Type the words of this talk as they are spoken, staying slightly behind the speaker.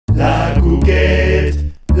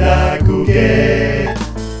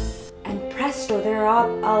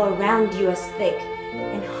arduous, thick,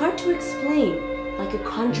 and hard to explain, like a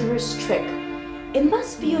conjurer's trick. It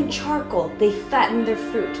must be on charcoal they fatten their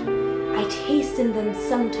fruit. I taste in them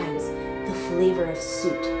sometimes the flavor of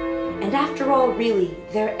soot. And after all, really,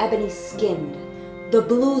 they're ebony-skinned. The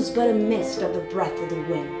blue's but a mist of the breath of the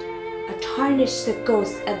wind, a tarnish that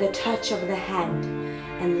goes at the touch of the hand,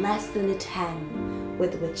 and less than the tan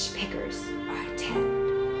with which pickers are tanned.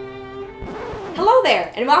 Hello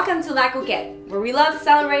there, and welcome to Cooquette, where we love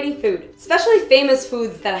celebrating food, especially famous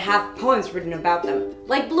foods that have poems written about them,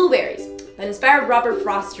 like blueberries, that inspired Robert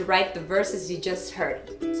Frost to write the verses you just heard.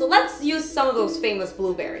 So let's use some of those famous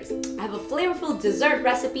blueberries. I have a flavorful dessert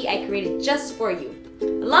recipe I created just for you. I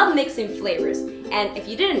love mixing flavors, and if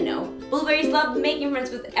you didn't know, blueberries love making friends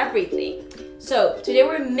with everything. So today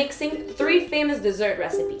we're mixing 3 famous dessert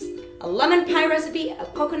recipes: a lemon pie recipe, a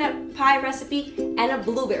coconut pie recipe, and a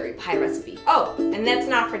blueberry pie recipe. Oh, and let's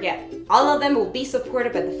not forget, all of them will be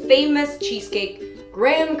supported by the famous cheesecake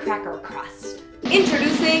graham cracker crust.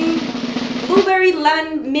 Introducing blueberry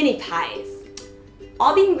lemon mini pies.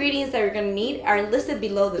 All the ingredients that you're gonna need are listed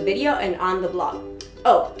below the video and on the blog.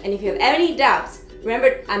 Oh, and if you have any doubts,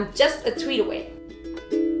 remember, I'm just a tweet away.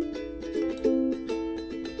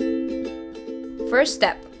 First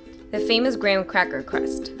step, the famous graham cracker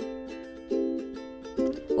crust.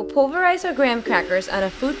 We'll pulverize our graham crackers on a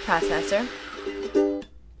food processor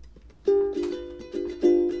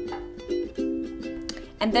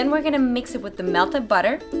and then we're gonna mix it with the melted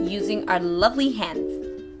butter using our lovely hands.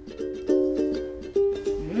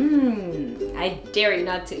 I dare you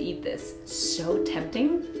not to eat this. So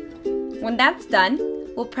tempting. When that's done,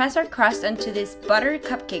 we'll press our crust onto this buttered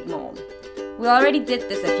cupcake mold. We already did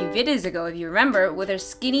this a few videos ago, if you remember, with our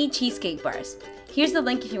skinny cheesecake bars. Here's the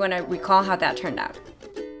link if you want to recall how that turned out.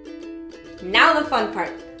 Now the fun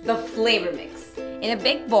part, the flavor mix. In a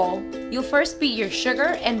big bowl, you'll first beat your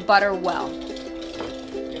sugar and butter well.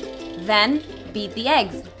 Then, beat the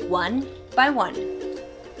eggs, one by one.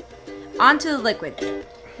 Onto the liquids.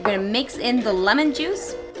 We're gonna mix in the lemon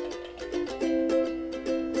juice,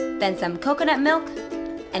 then some coconut milk,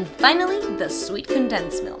 and finally the sweet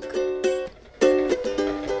condensed milk.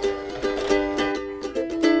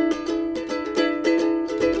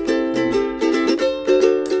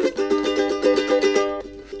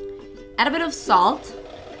 Add a bit of salt,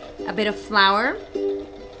 a bit of flour,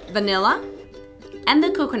 vanilla, and the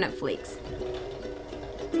coconut flakes.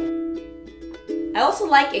 I also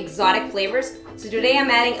like exotic flavors, so today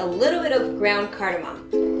I'm adding a little bit of ground cardamom.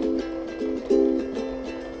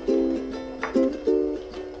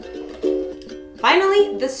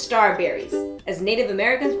 Finally, the starberries, as Native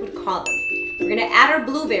Americans would call them. We're gonna add our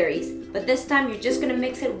blueberries, but this time you're just gonna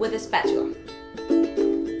mix it with a spatula.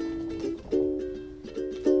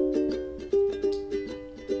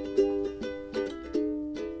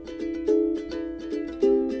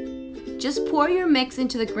 Just pour your mix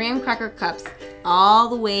into the graham cracker cups all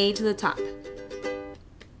the way to the top.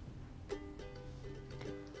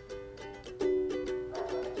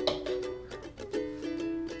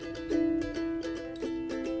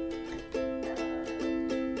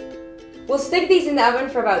 We'll stick these in the oven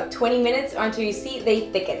for about 20 minutes or until you see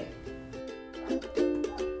they thicken.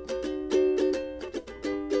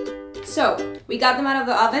 So, we got them out of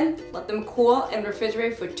the oven, let them cool and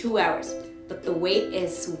refrigerate for 2 hours. But the wait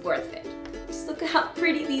is worth it. Just look at how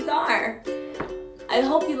pretty these are. I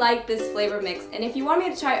hope you like this flavor mix, and if you want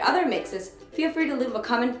me to try other mixes, feel free to leave a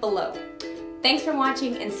comment below. Thanks for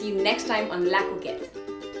watching and see you next time on Cooquette.